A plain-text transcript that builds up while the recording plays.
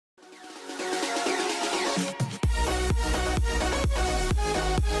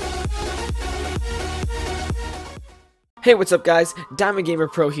Hey, what's up guys, Diamond Gamer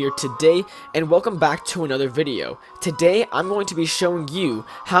Pro here today, and welcome back to another video. Today, I'm going to be showing you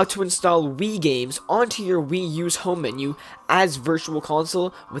how to install Wii games onto your Wii U's home menu as Virtual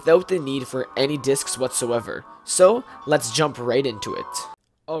Console without the need for any discs whatsoever. So, let's jump right into it.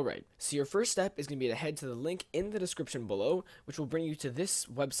 Alright, so your first step is going to be to head to the link in the description below, which will bring you to this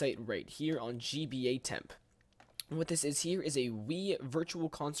website right here on GBA Temp. And what this is here is a Wii Virtual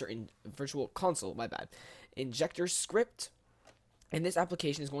Console, injector script, and this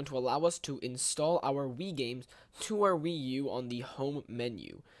application is going to allow us to install our Wii games to our Wii U on the home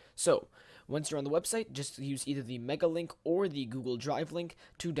menu. So, once you're on the website, just use either the Mega link or the Google Drive link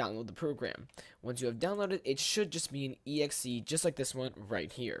to download the program. Once you have downloaded, it should just be an exe just like this one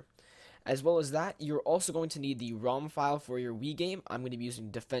right here. As well as that, you're also going to need the ROM file for your Wii game. I'm going to be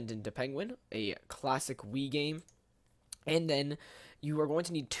using Defendin' the Penguin, a classic Wii game. And then you are going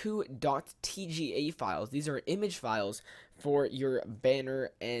to need two .tga files. These are image files for your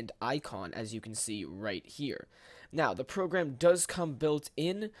banner and icon, as you can see right here. Now, the program does come built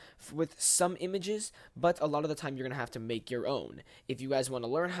in with some images, but a lot of the time you're going to have to make your own. If you guys want to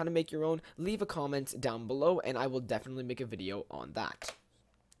learn how to make your own, leave a comment down below, and I will definitely make a video on that.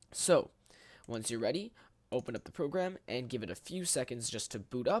 So, once you're ready, open up the program and give it a few seconds just to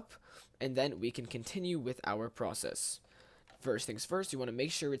boot up, and then we can continue with our process. First things first, you want to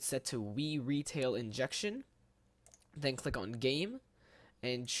make sure it's set to Wii Retail Injection. Then click on Game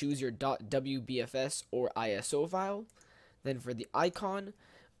and choose your .wbfs or ISO file. Then for the icon,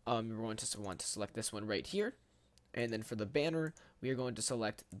 you're going to want to select this one right here. And then for the banner, we are going to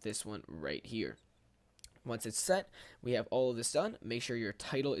select this one right here. Once it's set, we have all of this done. Make sure your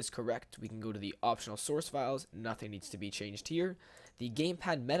title is correct. We can go to the optional source files. Nothing needs to be changed here. The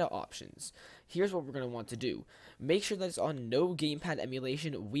gamepad meta options. Here's what we're going to want to do. Make sure that it's on no gamepad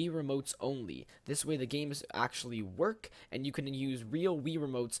emulation, Wii remotes only. This way the games actually work, and you can use real Wii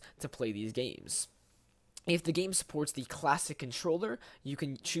remotes to play these games. If the game supports the classic controller, you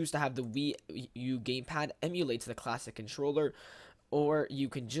can choose to have the Wii U gamepad emulate the classic controller, or you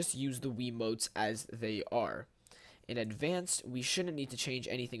can just use the Wiimotes as they are. In advanced, we shouldn't need to change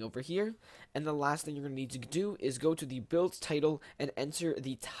anything over here, and the last thing you're going to need to do is go to the build title and enter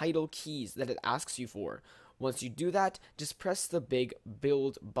the title keys that it asks you for. Once you do that, just press the big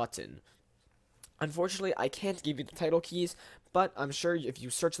build button. Unfortunately, I can't give you the title keys, but I'm sure if you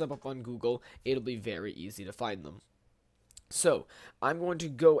search them up on Google, it'll be very easy to find them. So, I'm going to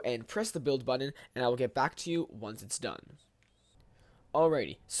go and press the build button, and I will get back to you once it's done.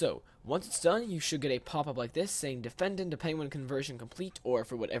 Alrighty, so once it's done, you should get a pop-up like this saying Defendin' the Penguin conversion complete, or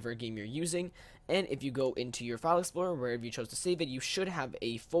for whatever game you're using. And if you go into your file explorer, wherever you chose to save it, you should have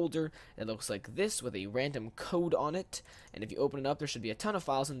a folder that looks like this with a random code on it. And if you open it up, there should be a ton of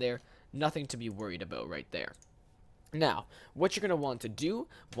files in there. Nothing to be worried about right there. Now, what you're going to want to do,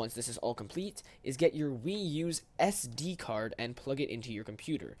 once this is all complete, is get your Wii U's SD card and plug it into your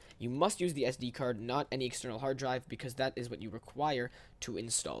computer. You must use the SD card, not any external hard drive, because that is what you require to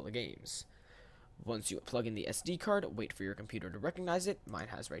install the games. Once you plug in the SD card, wait for your computer to recognize it, mine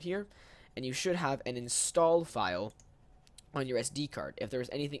has right here, and you should have an install file on your SD card. If there is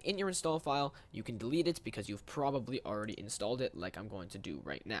anything in your install file, you can delete it because you've probably already installed it, like I'm going to do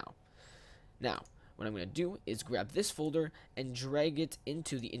right now. Now, what I'm going to do is grab this folder and drag it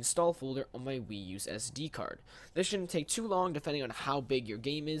into the install folder on my Wii U's SD card. This shouldn't take too long depending on how big your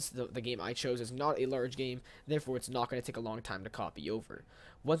game is. The game I chose is not a large game, therefore it's not going to take a long time to copy over.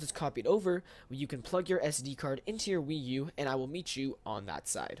 Once it's copied over, you can plug your SD card into your Wii U, and I will meet you on that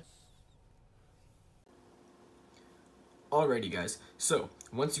side. Alrighty guys, so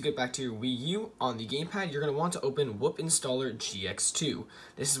once you get back to your Wii U, on the gamepad, you're going to want to open Whoop Installer GX2.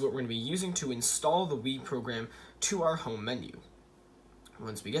 This is what we're going to be using to install the Wii program to our home menu.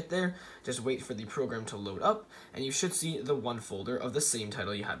 Once we get there, just wait for the program to load up, and you should see the one folder of the same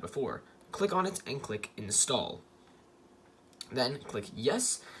title you had before. Click on it and click Install. Then click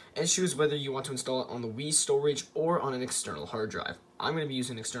Yes, and choose whether you want to install it on the Wii storage or on an external hard drive. I'm going to be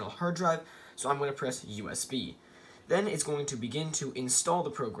using an external hard drive, so I'm going to press USB. Then it's going to begin to install the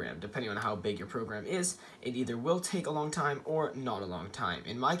program. Depending on how big your program is, it either will take a long time or not a long time.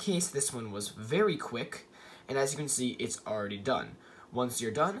 In my case, this one was very quick, and as you can see, it's already done. Once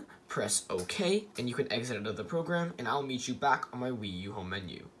you're done, press OK, and you can exit out of the program, and I'll meet you back on my Wii U Home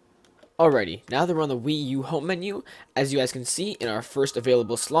Menu. Alrighty, now that we're on the Wii U Home Menu, as you guys can see, in our first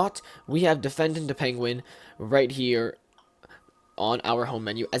available slot, we have Defendin' the Penguin right here on our home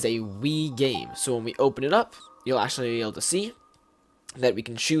menu as a Wii game. So when we open it up, you'll actually be able to see that we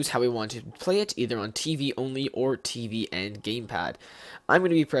can choose how we want to play it, either on TV only or TV and gamepad. I'm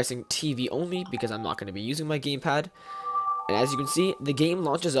going to be pressing TV only because I'm not going to be using my gamepad. And as you can see, the game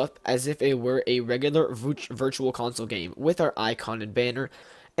launches up as if it were a regular virtual console game with our icon and banner.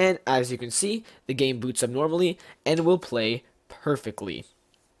 And as you can see, the game boots up normally and will play perfectly.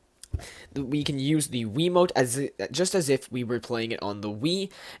 We can use the Wiimote just as if we were playing it on the Wii,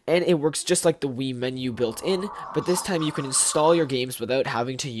 and it works just like the Wii menu built in, but this time you can install your games without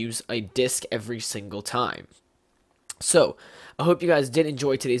having to use a disc every single time. So, I hope you guys did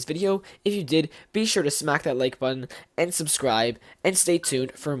enjoy today's video. If you did, be sure to smack that like button and subscribe, and stay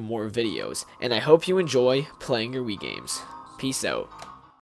tuned for more videos. And I hope you enjoy playing your Wii games. Peace out.